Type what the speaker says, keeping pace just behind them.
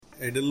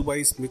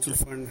Edelweiss Mutual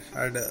Fund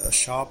had a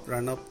sharp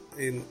run-up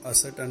in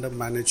asset under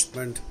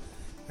management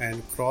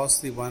and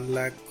crossed the 1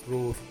 lakh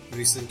crore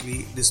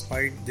recently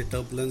despite the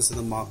turbulence in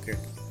the market.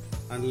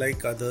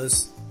 Unlike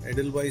others,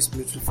 Edelweiss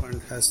Mutual Fund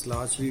has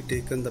largely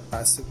taken the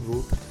passive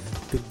route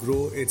to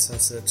grow its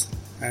assets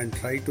and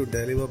try to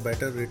deliver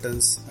better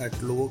returns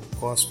at lower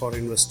cost for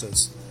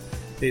investors.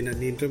 In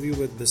an interview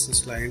with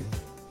Business Line,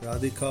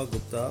 Radhika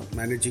Gupta,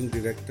 Managing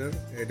Director,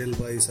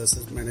 Edelweiss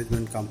Asset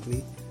Management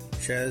Company,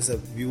 shares her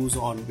views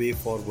on way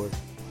forward.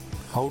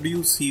 How do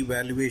you see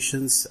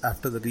valuations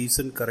after the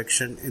recent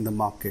correction in the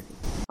market?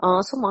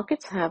 So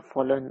markets have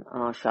fallen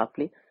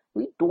sharply.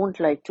 We don't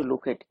like to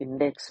look at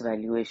index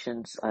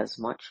valuations as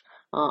much.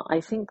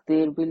 I think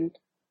there will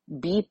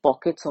be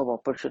pockets of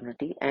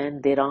opportunity,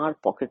 and there are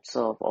pockets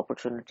of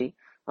opportunity,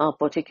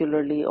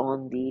 particularly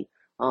on the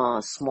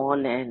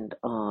small and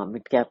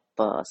mid-cap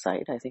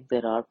side. I think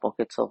there are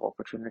pockets of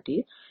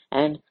opportunity,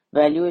 and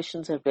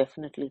valuations have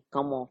definitely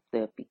come off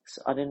their peaks.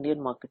 Are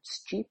Indian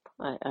markets cheap?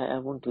 I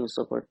won't use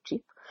the word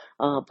cheap,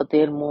 but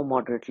they're more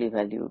moderately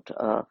valued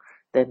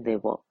than they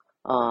were.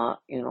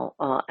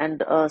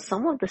 And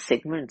some of the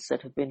segments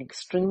that have been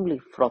extremely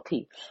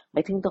frothy,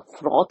 I think the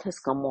froth has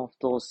come off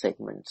those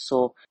segments.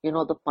 So,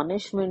 the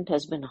punishment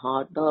has been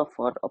harder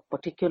for a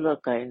particular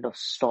kind of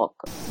stock.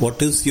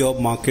 What is your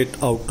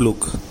market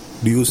outlook?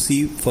 Do you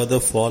see further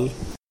fall?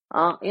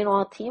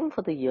 Our theme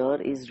for the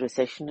year is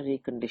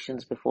recessionary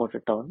conditions before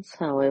returns.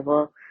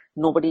 However,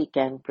 nobody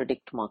can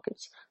predict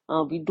markets.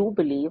 We do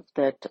believe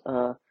that,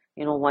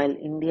 while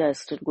India is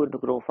still going to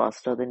grow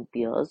faster than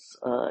peers,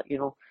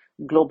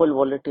 global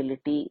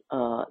volatility,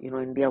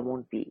 India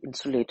won't be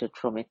insulated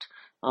from it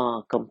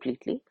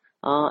completely.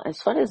 As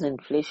far as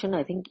inflation,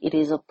 I think it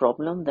is a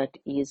problem that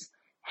is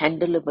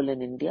handleable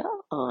in India,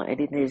 and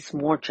it is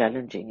more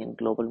challenging in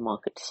global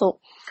markets. So,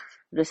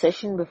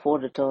 recession before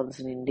returns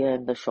in India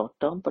in the short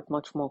term, but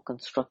much more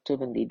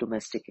constructive in the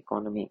domestic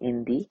economy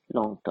in the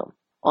long term.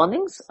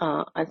 Earnings,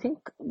 I think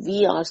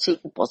we are seeing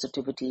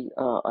positivity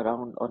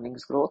around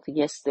earnings growth.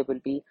 Yes, there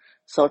will be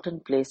certain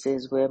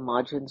places where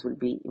margins will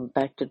be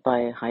impacted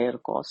by higher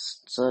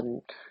costs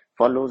and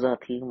follows our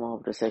theme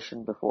of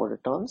recession before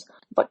returns.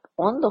 But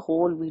on the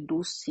whole, we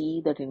do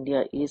see that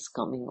India is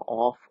coming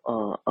off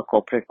a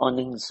corporate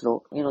earnings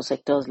low.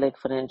 Sectors like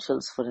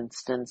financials, for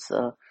instance,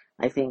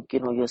 I think,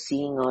 you're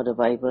seeing a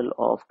revival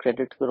of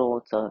credit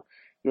growth.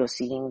 You're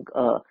seeing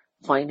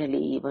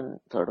finally even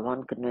sort of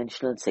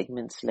unconventional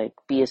segments like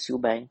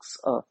PSU banks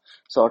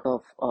sort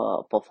of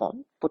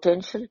perform.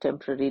 Potential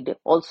temporary dip.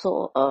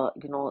 Also,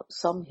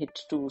 some hit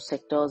to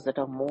sectors that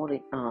are more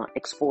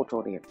export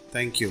oriented.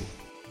 Thank you.